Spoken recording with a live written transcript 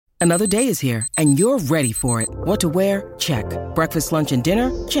Another day is here, and you're ready for it. What to wear? Check. Breakfast, lunch, and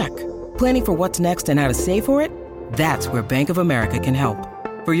dinner? Check. Planning for what's next and how to save for it? That's where Bank of America can help.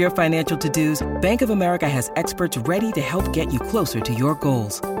 For your financial to-dos, Bank of America has experts ready to help get you closer to your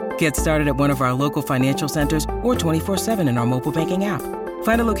goals. Get started at one of our local financial centers or 24/7 in our mobile banking app.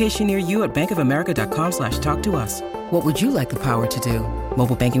 Find a location near you at bankofamerica.com/talktous. What would you like the power to do?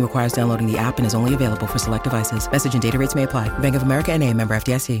 Mobile banking requires downloading the app and is only available for select devices. Message and data rates may apply. Bank of America N.A., member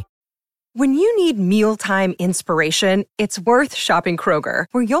FDIC. When you need mealtime inspiration, it's worth shopping Kroger,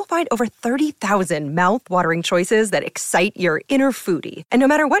 where you'll find over 30,000 mouth-watering choices that excite your inner foodie. And no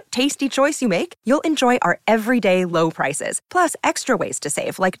matter what tasty choice you make, you'll enjoy our everyday low prices, plus extra ways to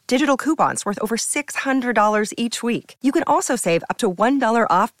save, like digital coupons worth over $600 each week. You can also save up to $1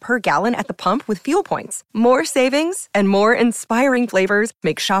 off per gallon at the pump with fuel points. More savings and more inspiring flavors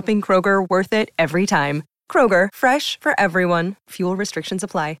make shopping Kroger worth it every time. Kroger, fresh for everyone. Fuel restrictions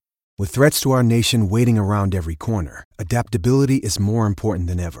apply. With threats to our nation waiting around every corner, adaptability is more important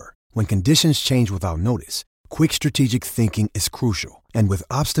than ever. When conditions change without notice, quick strategic thinking is crucial. And with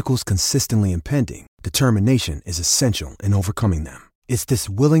obstacles consistently impending, determination is essential in overcoming them. It's this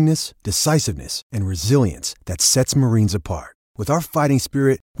willingness, decisiveness, and resilience that sets Marines apart. With our fighting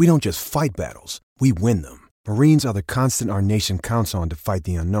spirit, we don't just fight battles, we win them. Marines are the constant our nation counts on to fight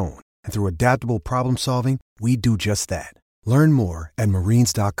the unknown. And through adaptable problem solving, we do just that. Learn more at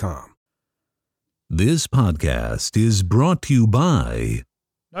marines.com. This podcast is brought to you by...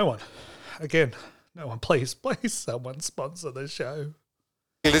 No one. Again, no one. Please, someone sponsor the show.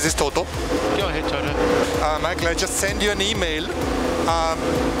 This is Toto. Go ahead, Toto. Michael, I just sent you an email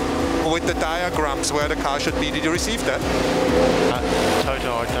with the diagrams where the car should be. Did you receive that?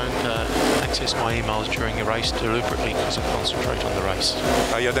 Toto, I don't access my emails during a race deliberately because I concentrate on the race.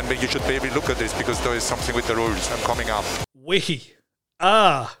 Yeah, then you should maybe look at this because there is something with the rules. I'm coming up. We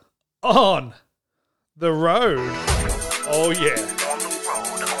are on the road. Oh, yeah.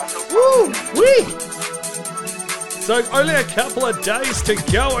 Woo! Wee! So only a couple of days to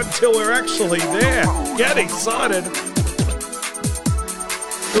go until we're actually there. Get excited.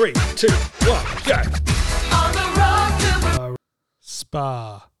 3, 2, 1, go. On the road to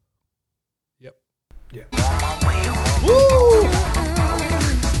Spa. Yep. Woo!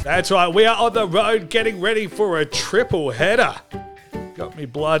 That's right. We are on the road getting ready for a triple header. Got me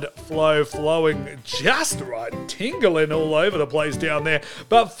blood flow flowing just right, tingling all over the place down there.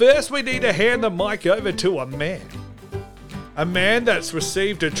 But first we need to hand the mic over to a man. A man that's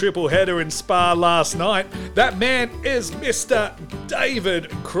received a triple header in Spa last night. That man is Mr. David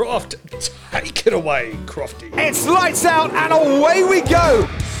Croft. Take it away, Crofty. It's lights out and away we go.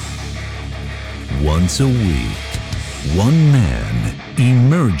 Once a week, one man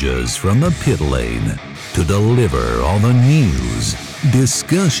emerges from the pit lane to deliver all the news,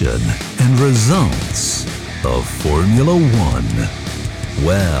 discussion, and results of Formula One.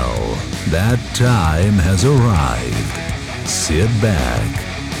 Well, that time has arrived. Sit back,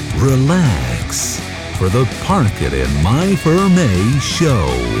 relax, for the Park It in My Ferme show.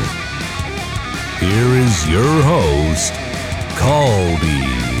 Here is your host, Colby.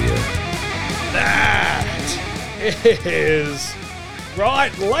 That is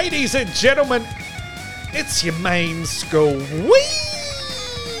right, ladies and gentlemen. It's your main school wheeze,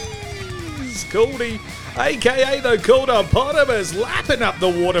 Goldie, a.k.a. the Goldopotamus, lapping up the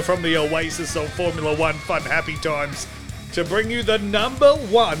water from the oasis of Formula One fun happy times to bring you the number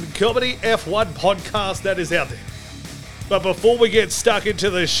one comedy F1 podcast that is out there. But before we get stuck into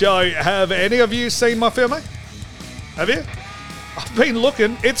the show, have any of you seen my Ferme? Have you? I've been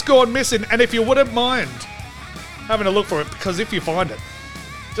looking, it's gone missing, and if you wouldn't mind having a look for it, because if you find it,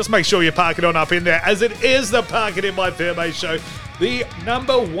 just make sure you park it on up in there, as it is the Park It in My Ferme show, the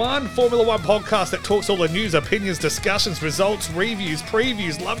number one Formula One podcast that talks all the news, opinions, discussions, results, reviews,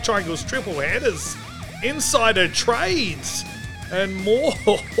 previews, love triangles, triple headers, insider trades, and more.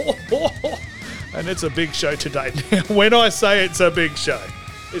 And it's a big show today. Now, when I say it's a big show,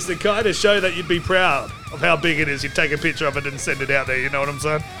 it's the kind of show that you'd be proud of how big it is. You'd take a picture of it and send it out there, you know what I'm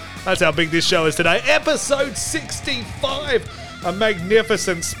saying? That's how big this show is today. Episode 65. A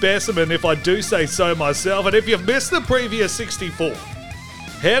magnificent specimen, if I do say so myself. And if you've missed the previous 64,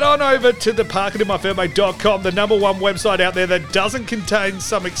 head on over to the parkitinmyferme.com, the number one website out there that doesn't contain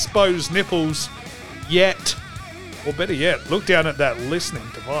some exposed nipples yet. Or better yet, look down at that listening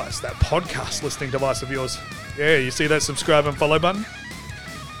device, that podcast listening device of yours. Yeah, you see that subscribe and follow button?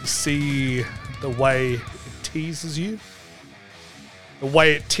 You see the way it teases you? The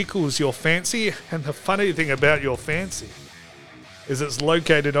way it tickles your fancy? And the funny thing about your fancy is it's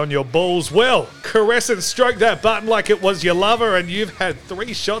located on your balls. Well, caress and stroke that button like it was your lover and you've had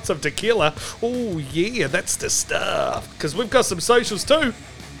 3 shots of tequila. Oh yeah, that's the stuff. Because we've got some socials too.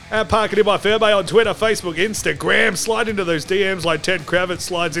 At Park It In by Fairway on Twitter, Facebook, Instagram. Slide into those DMs like Ted Kravitz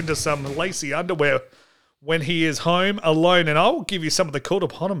slides into some lacy underwear when he is home alone. And I'll give you some of the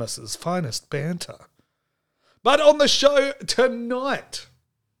Codeponymous' finest banter. But on the show tonight,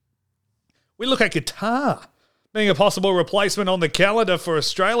 we look at Qatar being a possible replacement on the calendar for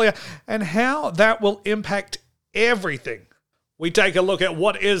Australia and how that will impact everything. We take a look at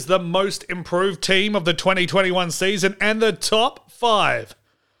what is the most improved team of the 2021 season and the top 5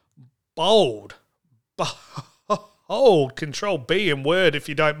 bold, Control B in Word if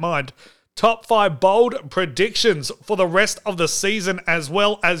you don't mind, top 5 bold predictions for the rest of the season as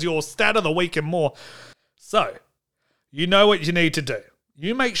well as your stat of the week and more. So, you know what you need to do.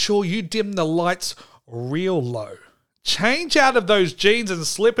 You make sure you dim the lights real low. Change out of those jeans and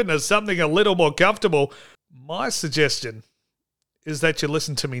slip into something a little more comfortable. My suggestion is that you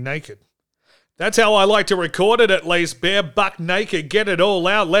listen to me naked. That's how I like to record it at least. Bare buck naked, get it all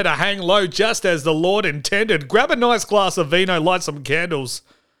out, let her hang low just as the Lord intended. Grab a nice glass of vino, light some candles,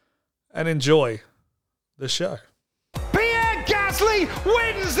 and enjoy the show. Pierre Gasly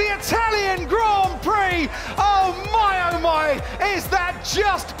wins the Italian Grand Prix. Oh my, is that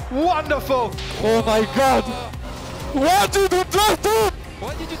just wonderful? Oh my God. What did you just do?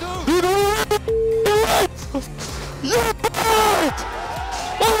 What did you do? You do it! You did it!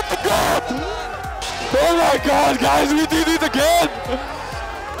 Oh my God! Oh my God, guys, we did it again!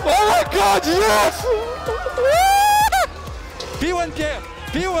 Oh my God, yes! P1, Pierre,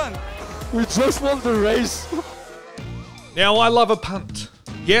 P1! We just won the race. Now, I love a punt.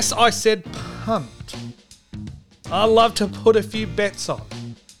 Yes, I said punt. I love to put a few bets on.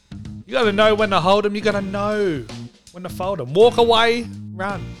 You got to know when to hold them. You got to know when to fold them. Walk away,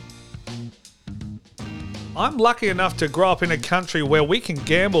 run. I'm lucky enough to grow up in a country where we can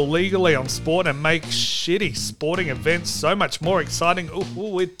gamble legally on sport and make shitty sporting events so much more exciting.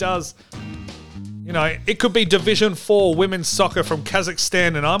 Ooh, it does. You know, it could be Division 4 women's soccer from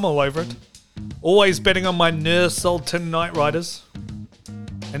Kazakhstan and I'm all over it. Always betting on my Nur-Sultan Knight Riders.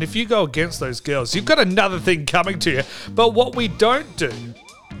 And if you go against those girls, you've got another thing coming to you. But what we don't do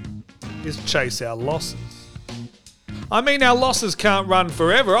is chase our losses. I mean, our losses can't run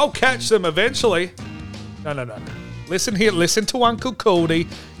forever. I'll catch them eventually. No. Listen here, listen to Uncle Cooldy.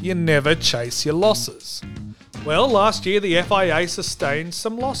 You never chase your losses. Well, last year the FIA sustained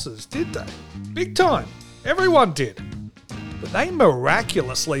some losses, did they? Big time. Everyone did. But they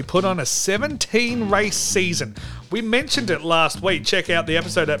miraculously put on a 17-race season. We mentioned it last week. Check out the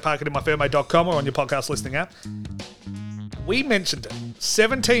episode at parkitinmyfairmate.com or on your podcast listening app. We mentioned it.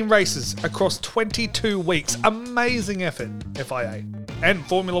 17 races across 22 weeks. Amazing effort, FIA. And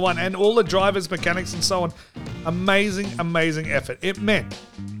Formula One and all the drivers, mechanics and so on. Amazing effort. It meant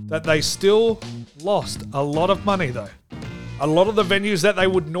that they still lost a lot of money though. A lot of the venues that they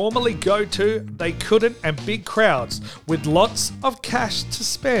would normally go to, they couldn't, and big crowds with lots of cash to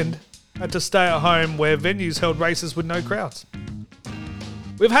spend had to stay at home where venues held races with no crowds.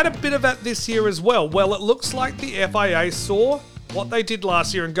 We've had a bit of that this year as well. Well, it looks like the FIA saw what they did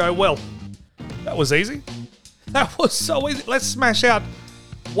last year and go, well, that was easy. That was so easy. Let's smash out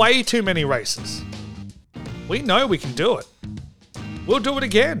way too many races. We know we can do it. We'll do it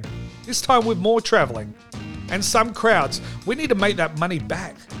again, this time with more travelling. And some crowds. We need to make that money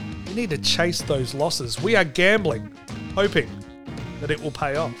back. We need to chase those losses. We are gambling, hoping that it will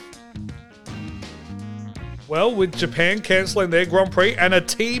pay off. Well, with Japan cancelling their Grand Prix and a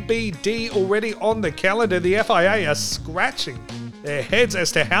TBD already on the calendar, the FIA are scratching their heads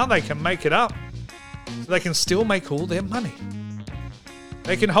as to how they can make it up so they can still make all their money.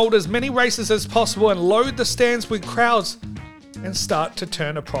 They can hold as many races as possible and load the stands with crowds and start to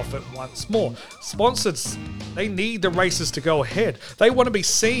turn a profit once more. Sponsors, they need the races to go ahead. They want to be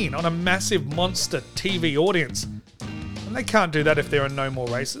seen on a massive monster TV audience. And they can't do that if there are no more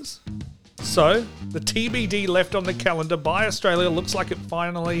races. So, the TBD left on the calendar by Australia looks like it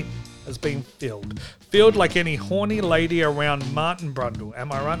finally has been filled. Filled like any horny lady around Martin Brundle.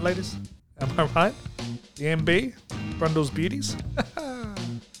 Am I right, ladies? Am I right? The MB? Brundle's Beauties?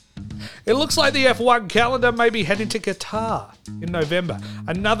 It looks like the F1 calendar may be heading to Qatar in November.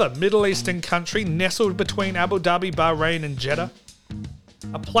 Another Middle Eastern country nestled between Abu Dhabi, Bahrain and Jeddah.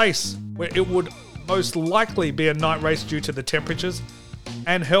 A place where it would most likely be a night race due to the temperatures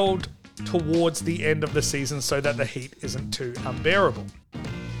and held towards the end of the season so that the heat isn't too unbearable.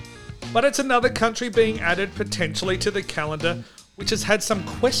 But it's another country being added potentially to the calendar which has had some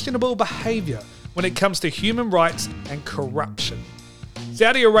questionable behaviour when it comes to human rights and corruption.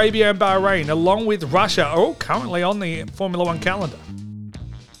 Saudi Arabia and Bahrain, along with Russia, are all currently on the Formula One calendar.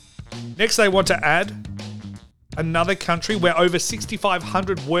 Next, they want to add another country where over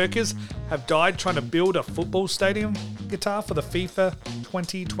 6,500 workers have died trying to build a football stadium, Qatar, for the FIFA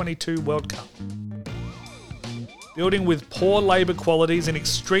 2022 World Cup. Building with poor labour qualities in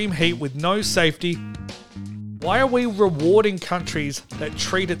extreme heat with no safety. Why are we rewarding countries that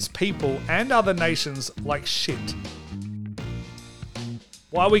treat its people and other nations like shit?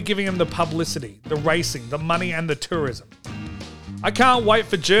 Why are we giving them the publicity, the racing, the money and the tourism? I can't wait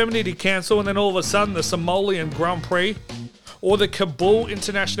for Germany to cancel and then all of a sudden the Somalian Grand Prix or the Kabul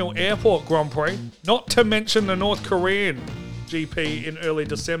International Airport Grand Prix, not to mention the North Korean GP in early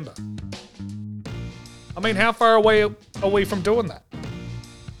December. I mean, how far away are we from doing that?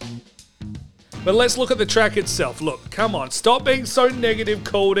 But let's look at the track itself. Look, come on, stop being so negative,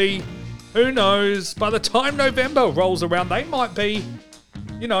 Caldy. Who knows? By the time November rolls around, they might be,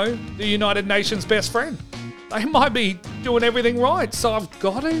 the United Nations best friend. They might be doing everything right. So I've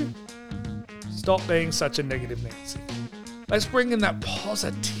got to stop being such a negative Nancy. Let's bring in that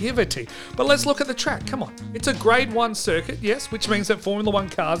positivity. But let's look at the track. Come on. It's a Grade 1 circuit, yes, which means that Formula One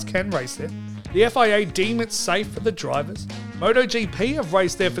cars can race there. The FIA deem it safe for the drivers. MotoGP have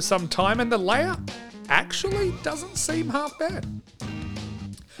raced there for some time and the layout actually doesn't seem half bad.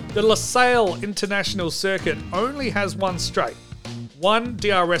 The Losail International Circuit only has one straight, one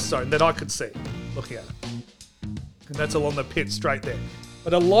DRS zone that I could see looking at it. And that's along the pit straight there.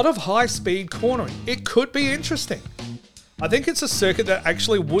 But a lot of high-speed cornering. It could be interesting. I think it's a circuit that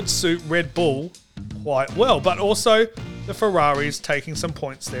actually would suit Red Bull quite well, but also the Ferraris taking some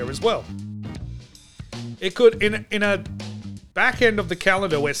points there as well. It could, in a back end of the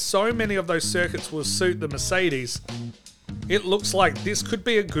calendar where so many of those circuits will suit the Mercedes, it looks like this could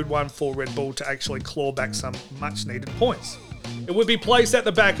be a good one for Red Bull to actually claw back some much-needed points. It would be placed at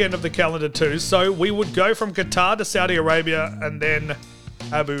the back end of the calendar too, so we would go from Qatar to Saudi Arabia and then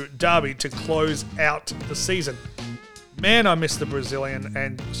Abu Dhabi to close out the season. Man, I miss the Brazilian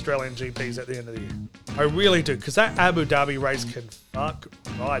and Australian GPs at the end of the year. I really do, because that Abu Dhabi race can fuck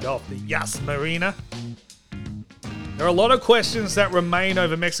right off. The Yas Marina. There are a lot of questions that remain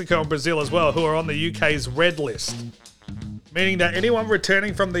over Mexico and Brazil as well, who are on the UK's red list. Meaning that anyone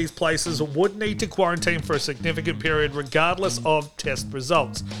returning from these places would need to quarantine for a significant period regardless of test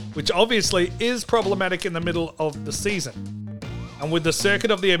results, which obviously is problematic in the middle of the season. And with the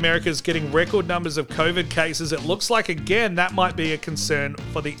Circuit of the Americas getting record numbers of COVID cases, it looks like again that might be a concern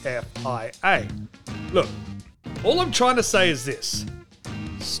for the FIA. Look, all I'm trying to say is this.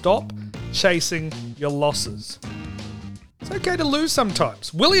 Stop chasing your losses. It's okay to lose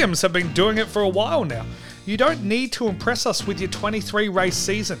sometimes. Williams have been doing it for a while now. You don't need to impress us with your 23 race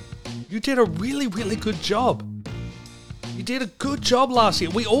season. You did a really, really good job. You did a good job last year.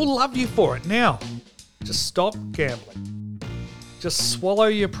 We all love you for it. Now, just stop gambling. Just swallow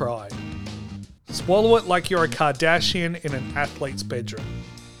your pride. Swallow it like you're a Kardashian in an athlete's bedroom.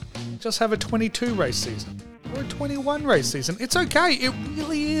 Just have a 22 race season or a 21 race season. It's okay. It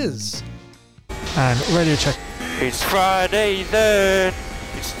really is. And radio check. It's Friday then.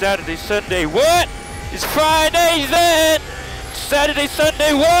 It's Saturday, Sunday. What? It's Friday then. Saturday,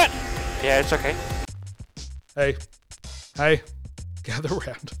 Sunday. What? Yeah, it's okay. Hey, gather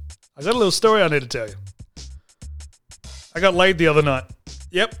around. I got a little story I need to tell you. I got laid the other night.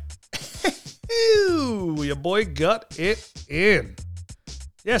 Yep. Your boy got it in.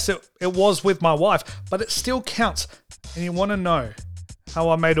 Yes, it was with my wife, but it still counts. And you want to know how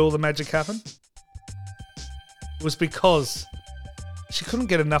I made all the magic happen? It was because she couldn't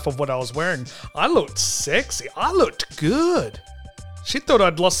get enough of what I was wearing. I looked sexy. I looked good. She thought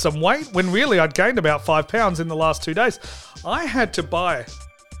I'd lost some weight when really I'd gained about 5 pounds in the last 2 days. I had to buy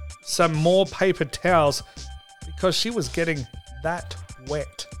some more paper towels because she was getting that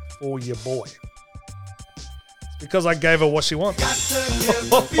wet for your boy. It's because I gave her what she wants.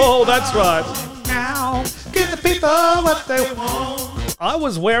 Oh, that's right. Now, give the people what they want. I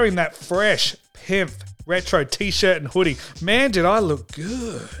was wearing that fresh, pimp, retro t-shirt and hoodie. Man, did I look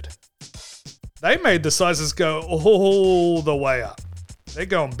good. They made the sizes go all the way up. They're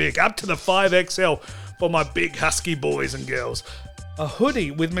going big, up to the 5XL for my big husky boys and girls. A hoodie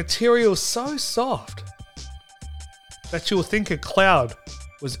with material so soft that you'll think a cloud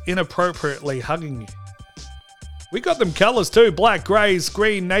was inappropriately hugging you. We got them colours too, black, greys,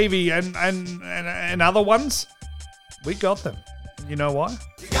 green, navy, and other ones. We got them. You know why?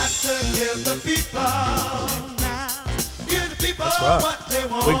 You got to give the people now. Give the people That's right. What they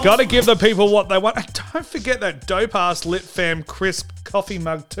want. We got to give the people what they want. And don't forget that dope-ass Lit Fam crisp coffee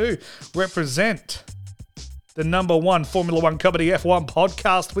mug too. Represent. the number one Formula One Comedy F1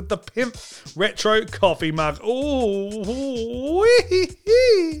 podcast with the Pimp Retro Coffee mug. Ooh,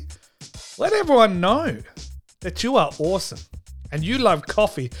 wee-hee. Let everyone know that you are awesome and you love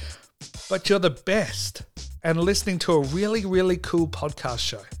coffee, but you're the best and listening to a really, really cool podcast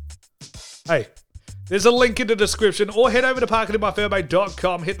show. Hey, there's a link in the description or head over to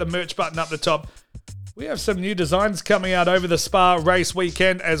parkittinmyfirmate.com, hit the merch button up the top. We have some new designs coming out over the Spa race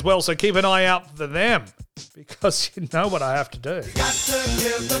weekend as well, so keep an eye out for them because you know what I have to do. That's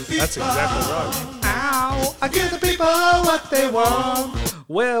exactly right. Ow, I give the people what they want.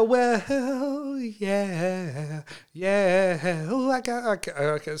 Well, yeah. Ooh,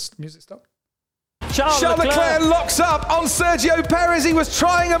 okay, music stop. Charles Leclerc locks up on Sergio Perez. He was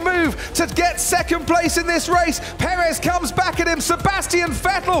trying a move to get second place in this race. Perez comes back at him. Sebastian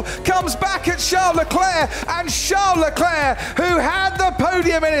Vettel comes back at Charles Leclerc. And Charles Leclerc, who had the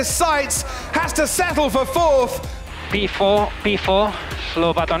podium in his sights, has to settle for fourth. P4,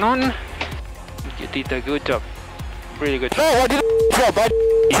 slow button on. You did a good job. Really good job. No, I did a job. I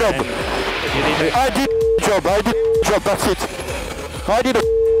did a job. That's it. I did a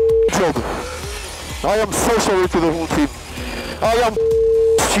job. I am so sorry to the whole team. I am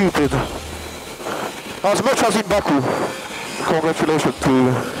stupid. As much as in Baku, congratulations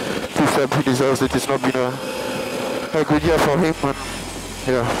to Seb. He deserves it. It's not been a good year for him. And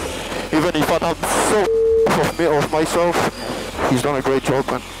yeah, even if I'm so of myself, he's done a great job,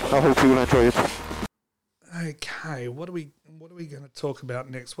 and I hope he will enjoy it. Okay, what are we going to talk about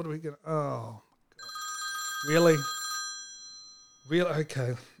next? What are we going to... Oh, God. Really?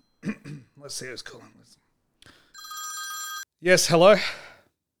 Okay. Let's see who's calling. Yes, hello?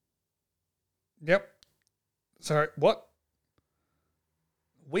 Yep. Sorry, what?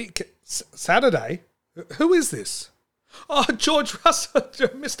 Saturday? Who is this? Oh, George Russell.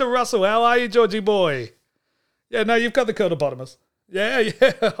 Mr. Russell, how are you, Georgie boy? Yeah, no, you've got the Codopotamus. Yeah.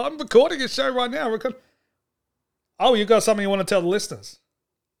 I'm recording a show right now. Oh, you got something you want to tell the listeners?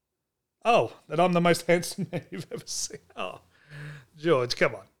 Oh, that I'm the most handsome man you've ever seen. Oh, George,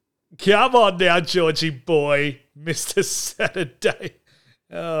 come on. Come on now, Georgie boy. Mr. Saturday.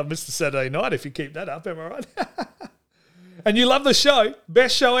 Mr. Saturday night, if you keep that up, am I right? And you love the show.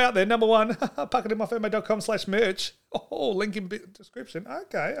 Best show out there, number one. parkittinmyfirmate.com/merch. Oh, link in description.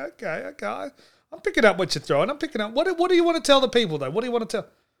 Okay. I'm picking up what you're throwing. I'm picking up. What do you want to tell the people, though? What do you want to tell?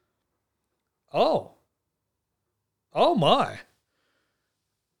 Oh, my.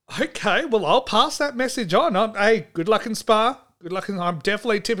 Okay, well, I'll pass that message on. Hey, good luck in Spa. Good luck. I'm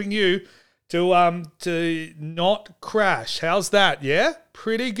definitely tipping you to not crash. How's that? Yeah?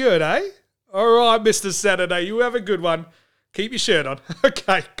 Pretty good, eh? All right, Mr. Saturday. You have a good one. Keep your shirt on.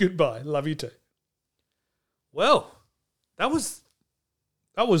 Okay, goodbye. Love you too. Well, that was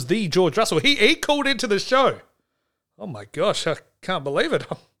the George Russell. He called into the show. Oh my gosh, I can't believe it.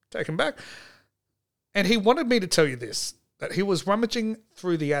 I'm taken back. And he wanted me to tell you this, that he was rummaging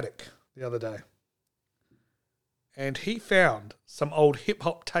through the attic the other day. And he found some old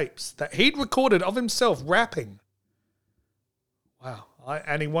hip-hop tapes that he'd recorded of himself rapping. Wow.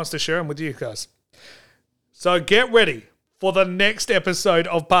 And he wants to share them with you guys. So get ready for the next episode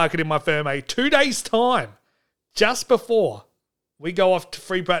of Park It in My Firmate. 2 days' time, just before we go off to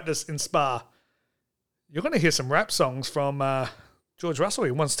free practice in Spa. You're going to hear some rap songs from George Russell.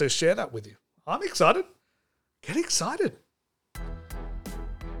 He wants to share that with you. I'm excited. Get excited.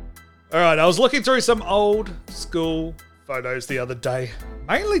 All right, I was looking through some old school photos the other day,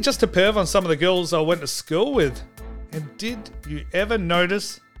 mainly just to perv on some of the girls I went to school with. And did you ever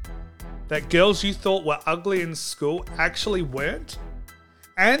notice that girls you thought were ugly in school actually weren't?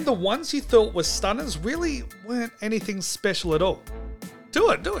 And the ones you thought were stunners really weren't anything special at all. Do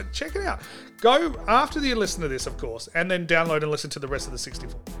it. Check it out. Go after you listen to this, of course, and then download and listen to the rest of the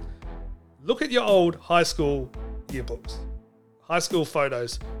 64. Look at your old high school yearbooks, high school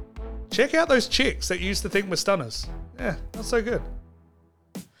photos. Check out those chicks that you used to think were stunners. Yeah, not so good.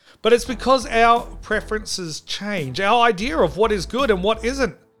 But it's because our preferences change. Our idea of what is good and what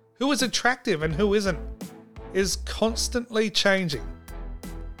isn't, who is attractive and who isn't, is constantly changing.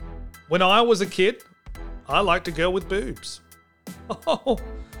 When I was a kid, I liked a girl with boobs. Oh,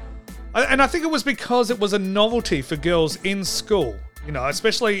 and I think it was because it was a novelty for girls in school, you know,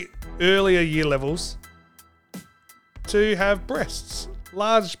 especially earlier year levels, to have breasts,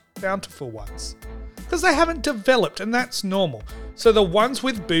 large, bountiful ones, because they haven't developed, and that's normal. So the ones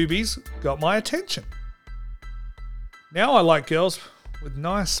with boobies got my attention. Now I like girls with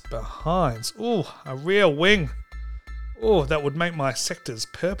nice behinds. Ooh, a rear wing. Oh, that would make my sectors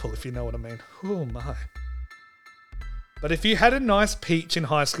purple, if you know what I mean. Oh my. But if you had a nice peach in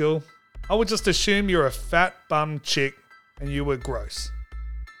high school, I would just assume you're a fat bum chick and you were gross.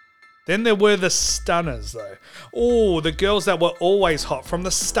 Then there were the stunners though. Oh, the girls that were always hot from the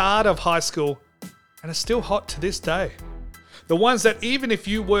start of high school and are still hot to this day. The ones that even if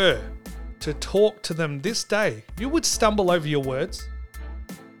you were to talk to them this day, you would stumble over your words.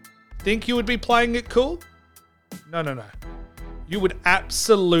 Think you would be playing it cool? No. You would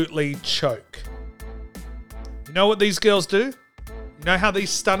absolutely choke. You know what these girls do? You know how these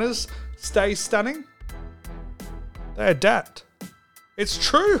stunners stay stunning? They adapt. It's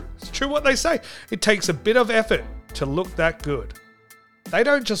true. It's true what they say. It takes a bit of effort to look that good. They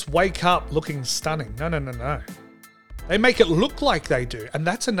don't just wake up looking stunning. No. They make it look like they do, and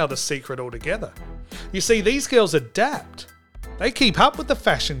that's another secret altogether. You see, these girls adapt. They keep up with the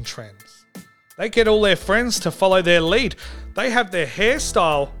fashion trends. They get all their friends to follow their lead. They have their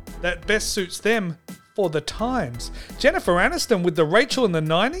hairstyle that best suits them for the times. Jennifer Aniston with the Rachel in the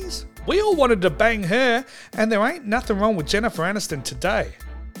 90s, we all wanted to bang her, and there ain't nothing wrong with Jennifer Aniston today.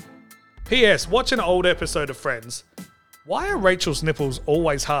 P.S. Watch an old episode of Friends. Why are Rachel's nipples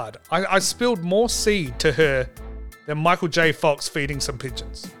always hard? I spilled more seed to her than Michael J. Fox feeding some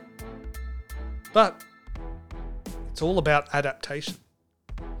pigeons. But it's all about adaptation.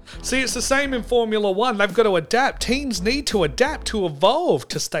 See, it's the same in Formula One. They've got to adapt. Teams need to adapt, to evolve,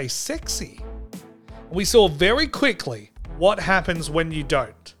 to stay sexy. We saw very quickly what happens when you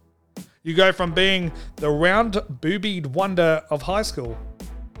don't. You go from being the round boobied wonder of high school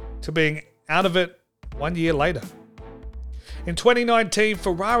to being out of it 1 year later. In 2019,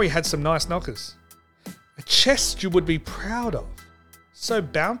 Ferrari had some nice knockers. A chest you would be proud of. So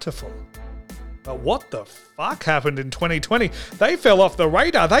bountiful. But what the fuck happened in 2020? They fell off the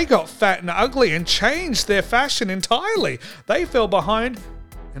radar. They got fat and ugly and changed their fashion entirely. They fell behind,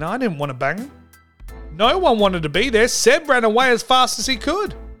 and I didn't want to bang them. No one wanted to be there. Seb ran away as fast as he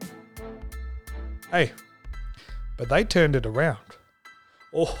could. Hey, but they turned it around.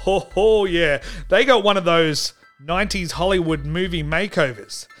 Oh yeah. They got one of those 90s Hollywood movie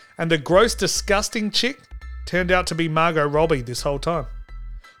makeovers. And the gross, disgusting chick turned out to be Margot Robbie this whole time.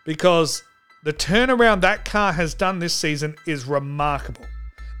 Because the turnaround that car has done this season is remarkable.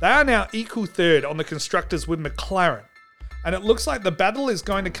 They are now equal third on the constructors with McLaren. And it looks like the battle is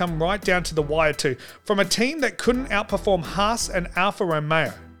going to come right down to the wire too. From a team that couldn't outperform Haas and Alfa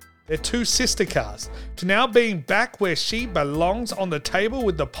Romeo, their two sister cars, to now being back where she belongs on the table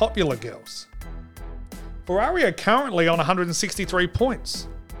with the popular girls. Ferrari are currently on 163 points.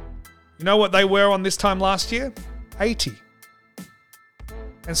 You know what they were on this time last year? 80.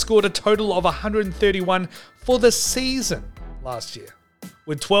 And scored a total of 131 for the season last year.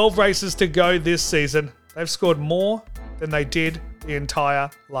 With 12 races to go this season, they've scored more than they did the entire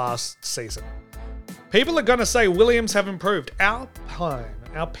last season. People are going to say Williams have improved. Alpine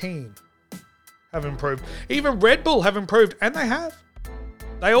have improved. Even Red Bull have improved, and they have.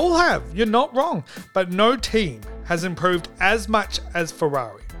 They all have. You're not wrong. But no team has improved as much as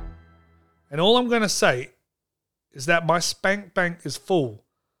Ferrari. And all I'm going to say is that my spank bank is full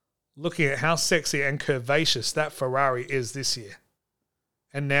looking at how sexy and curvaceous that Ferrari is this year.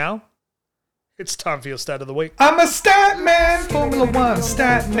 And now, it's time for your stat of the week. I'm a stat man, Formula One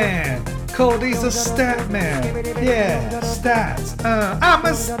stat man. Cody's a stat man. Yeah, stats. I'm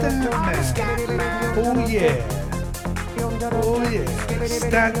a stat man. Oh yeah.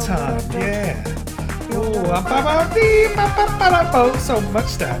 Stat time. Yeah. So much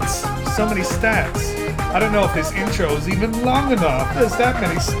stats. So many stats. I don't know if this intro is even long enough. There's that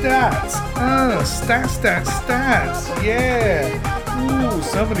many stats. Stats. Yeah. Ooh,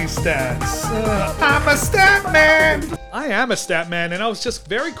 so many stats. I'm a stat man. I am a stat man, and I was just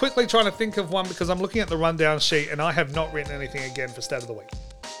very quickly trying to think of one because I'm looking at the rundown sheet and I have not written anything again for stat of the week.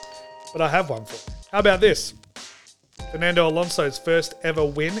 But I have one for you. How about this? Fernando Alonso's first ever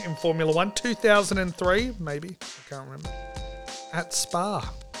win in Formula One, 2003, maybe. I can't remember. At Spa.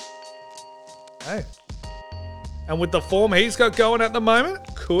 Hey. And with the form he's got going at the moment,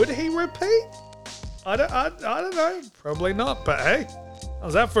 could he repeat? I don't know. Probably not. But hey,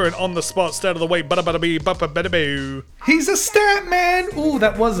 how's that for an on-the-spot stat of the week? He's a stat man. Ooh,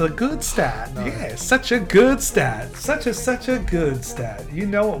 that was a good stat. No. Yeah, such a good stat. Such a good stat. You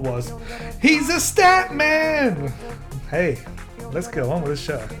know it was. He's a stat man. Hey, let's go on with the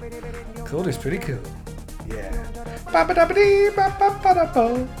show. Cool is pretty cool. Yeah.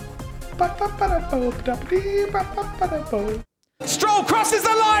 Stroll crosses the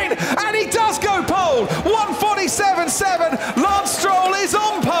line, and he does go pole. 1:47.7. Lance Stroll is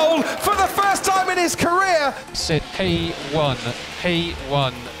on pole for the first time in his career. Said P1.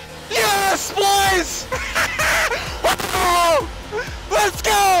 Yes, boys! Let's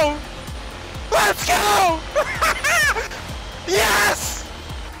go! Let's go! Yes!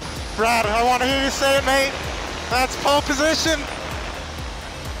 Brad, I want to hear you say it, mate. That's pole position.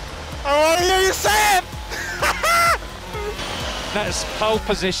 I want to hear you say it. That's pole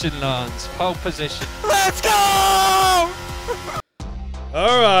position, Lance. Pole position. Let's go!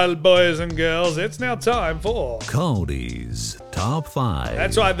 All right, boys and girls, it's now time for Cody's Top 5.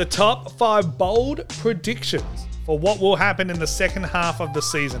 That's right, the top 5 bold predictions for what will happen in the second half of the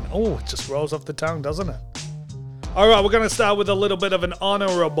season. Oh, it just rolls off the tongue, doesn't it? All right, we're going to start with a little bit of an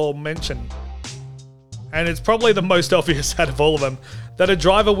honourable mention. And it's probably the most obvious out of all of them, that a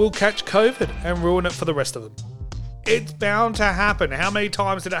driver will catch COVID and ruin it for the rest of them. It's bound to happen. How many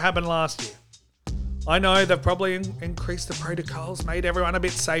times did it happen last year? I know they've probably increased the protocols, made everyone a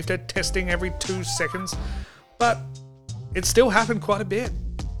bit safer, testing every 2 seconds, but it still happened quite a bit.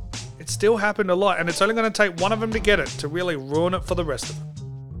 It still happened a lot, and it's only going to take one of them to get it to really ruin it for the rest of them.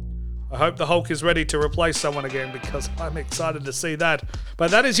 I hope the Hulk is ready to replace someone again because I'm excited to see that. But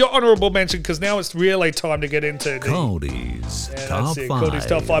that is your honourable mention because now it's really time to get into Cody's Top 5. Cody's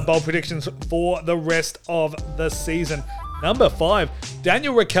Top 5 bold predictions for the rest of the season. Number 5,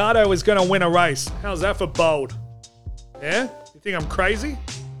 Daniel Ricciardo is going to win a race. How's that for bold? Yeah? You think I'm crazy?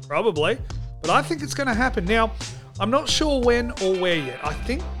 Probably. But I think it's going to happen. Now, I'm not sure when or where yet. I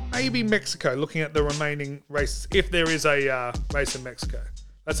think maybe Mexico, looking at the remaining races, if there is a race in Mexico.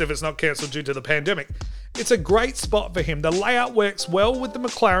 That's if it's not cancelled due to the pandemic. It's a great spot for him. The layout works well with the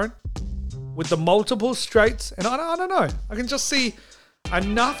McLaren, with the multiple straights. And I don't know. I can just see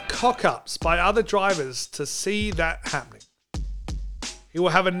enough cock-ups by other drivers to see that happening. He will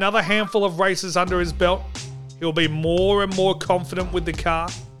have another handful of races under his belt. He'll be more and more confident with the car.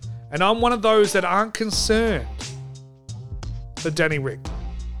 And I'm one of those that aren't concerned for Danny Rick.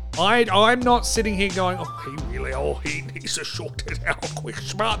 I'm not sitting here going, he needs to sort it out quick.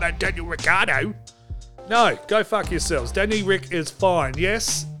 Smart, that Daniel Ricciardo. No, go fuck yourselves. Danny Rick is fine.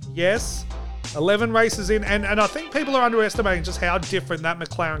 Yes. 11 races in, and I think people are underestimating just how different that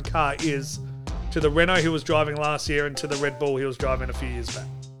McLaren car is to the Renault he was driving last year and to the Red Bull he was driving a few years back.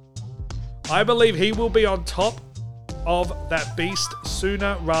 I believe he will be on top of that beast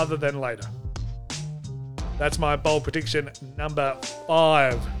sooner rather than later. That's my bold prediction number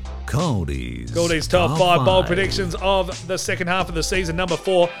 5. Cody's top 5 bold predictions of the second half of the season. Number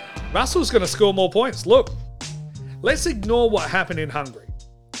 4, Russell's going to score more points. Look, let's ignore what happened in Hungary.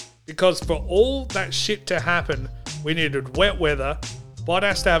 Because for all that shit to happen, we needed wet weather,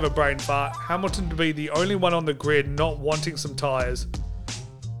 Bottas to have a brain fart, Hamilton to be the only one on the grid not wanting some tyres.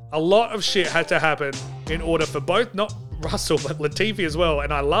 A lot of shit had to happen in order for both, not Russell, but Latifi as well.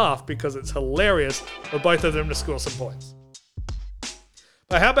 And I laugh because it's hilarious for both of them to score some points.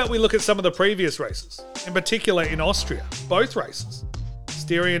 But how about we look at some of the previous races, in particular in Austria, both races,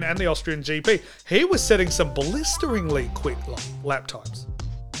 Styrian and the Austrian GP. He was setting some blisteringly quick lap times.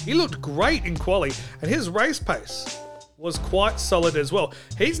 He looked great in quali, and his race pace was quite solid as well.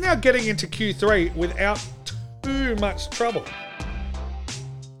 He's now getting into Q3 without too much trouble.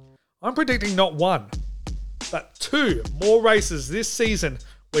 I'm predicting not 1, but 2 more races this season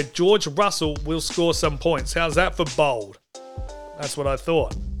where George Russell will score some points. How's that for bold? That's what I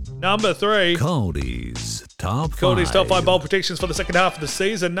thought. Number 3. Cody's Top 5 bold predictions for the second half of the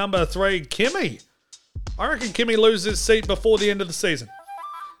season. Number 3, Kimi. I reckon Kimi loses his seat before the end of the season.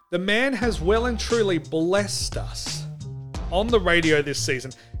 The man has well and truly blessed us on the radio this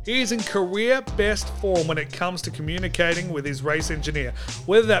season. He is in career best form when it comes to communicating with his race engineer,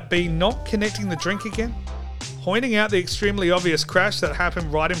 whether that be not connecting the drink again, pointing out the extremely obvious crash that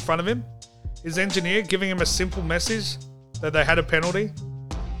happened right in front of him, his engineer giving him a simple message that they had a penalty,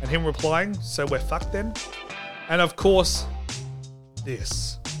 and him replying, so we're fucked then, and of course,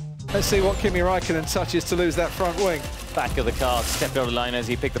 this. Let's see what Kimi Räikkönen touches to lose that front wing. Back of the car, stepped over the line as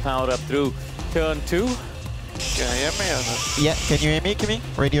he picked the power up through turn 2. Can you hear me or not? Yeah, can you hear me, Kimi?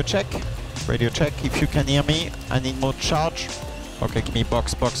 Radio check. Radio check. If you can hear me, I need more charge. Okay, Kimi,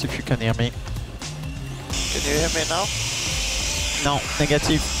 box if you can hear me. Can you hear me now? No,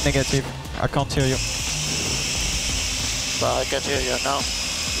 negative. I can't hear you. But I can hear you now.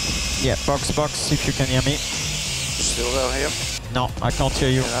 Yeah, box if you can hear me. Still don't hear me? No, I can't hear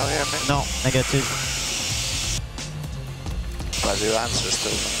you. You don't hear me? No, negative. But your answer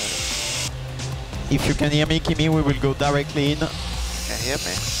still. If you can hear me, Kimi, we will go directly in. Can you hear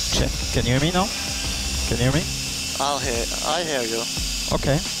me? Check. Can you hear me now? Can you hear me? I hear you.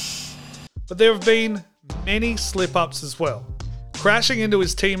 Okay. But there have been many slip-ups as well. Crashing into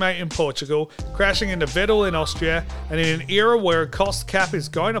his teammate in Portugal, crashing into Vettel in Austria, and in an era where a cost cap is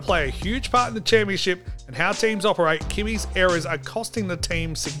going to play a huge part in the championship and how teams operate, Kimi's errors are costing the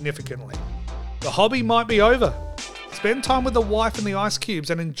team significantly. The hobby might be over. Spend time with the wife and the ice cubes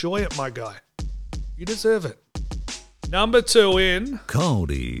and enjoy it, my guy. You deserve it. Number 2 in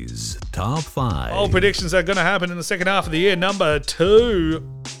Cody's Top 5. All predictions are going to happen in the second half of the year. Number 2,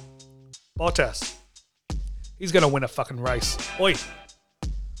 Bottas. He's going to win a fucking race. Oi.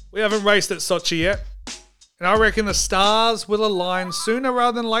 We haven't raced at Sochi yet. And I reckon the stars will align sooner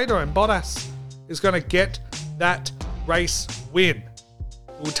rather than later. And Bottas is going to get that race win.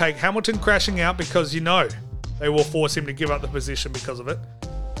 It will take Hamilton crashing out because they will force him to give up the position because of it.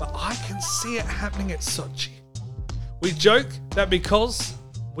 But I can see it happening at Sochi. We joke that because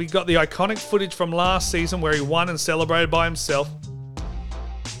we got the iconic footage from last season where he won and celebrated by himself,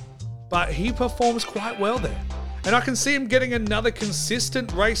 but he performs quite well there. And I can see him getting another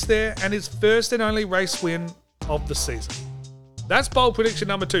consistent race there and his first and only race win of the season. That's bold prediction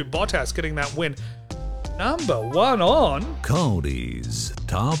number 2, Bottas getting that win. Number 1 on Cody's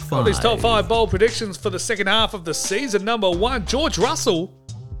Top 5. Cody's Top 5 bold predictions for the second half of the season. Number 1, George Russell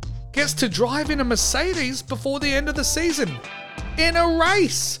gets to drive in a Mercedes before the end of the season. In a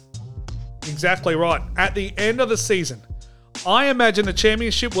race. Exactly right. At the end of the season. I imagine the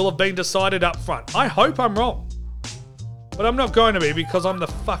championship will have been decided up front. I hope I'm wrong. But I'm not going to be because I'm the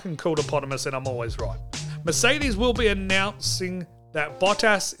fucking Cooltopotamus and I'm always right. Mercedes will be announcing that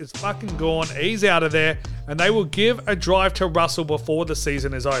Bottas is fucking gone. He's out of there. And they will give a drive to Russell before the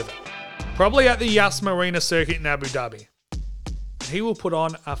season is over. Probably at the Yas Marina circuit in Abu Dhabi. He will put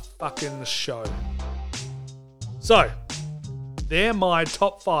on a fucking show. So, they're my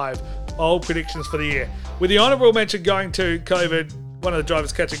top 5 bold predictions for the year. With the honourable mention going to COVID, one of the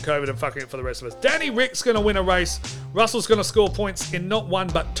drivers catching COVID and fucking it for the rest of us. Danny Rick's going to win a race. Russell's going to score points in not 1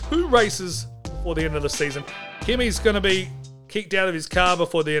 but 2 races before the end of the season. Kimi's going to be kicked out of his car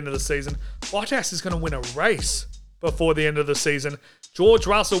before the end of the season. Bottas is going to win a race before the end of the season. George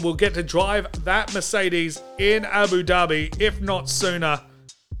Russell will get to drive that Mercedes in Abu Dhabi, if not sooner.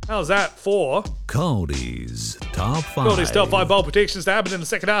 How's that for Cody's Top 5? Cody's Top 5 bold predictions to happen in the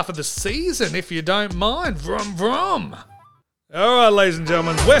second half of the season, if you don't mind. Vroom, vroom. All right, ladies and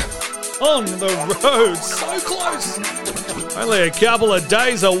gentlemen, we're on the road. So close. Only a couple of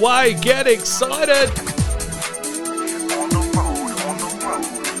days away. Get excited.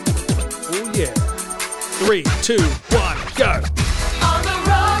 Oh, yeah. 3, 2, 1, go. On the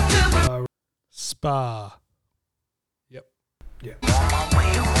road to Spa. Yep.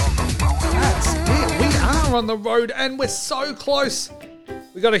 That's it. We are on the road and we're so close.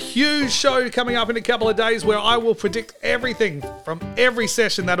 We got a huge show coming up in a couple of days where I will predict everything from every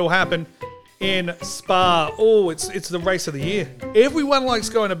session that'll happen in Spa. Oh, it's the race of the year. Everyone likes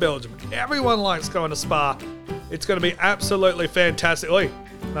going to Belgium. Everyone likes going to Spa. It's going to be absolutely fantastic. Oi,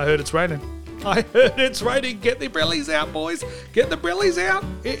 I heard it's raining. Get the brillies out, boys. Get the brillies out.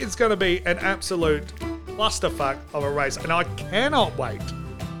 It's going to be an absolute clusterfuck of a race, and I cannot wait.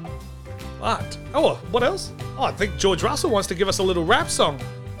 But, what else? I think George Russell wants to give us a little rap song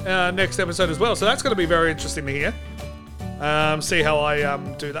next episode as well, so that's going to be very interesting to hear. See how I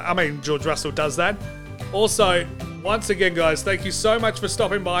do that. I mean, George Russell does that. Also, once again, guys, thank you so much for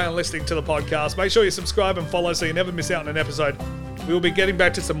stopping by and listening to the podcast. Make sure you subscribe and follow so you never miss out on an episode. We will be getting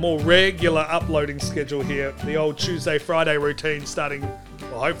back to some more regular uploading schedule here. The old Tuesday, Friday routine starting,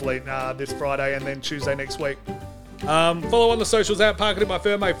 well, hopefully this Friday and then Tuesday next week. Follow on the socials at Park It In My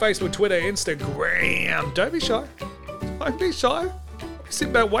Firmate, Facebook, Twitter, Instagram. Don't be shy. Don't be shy. I'll be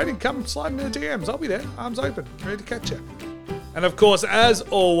sitting back waiting. Come slide in the DMs. I'll be there. Arms open. Ready to catch you. And of course, as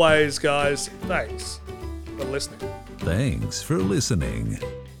always, guys, thanks for listening. Thanks for listening.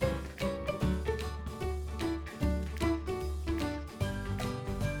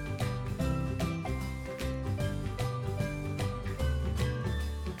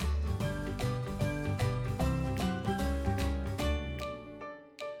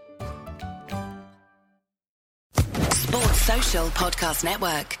 Sports Social Podcast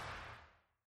Network.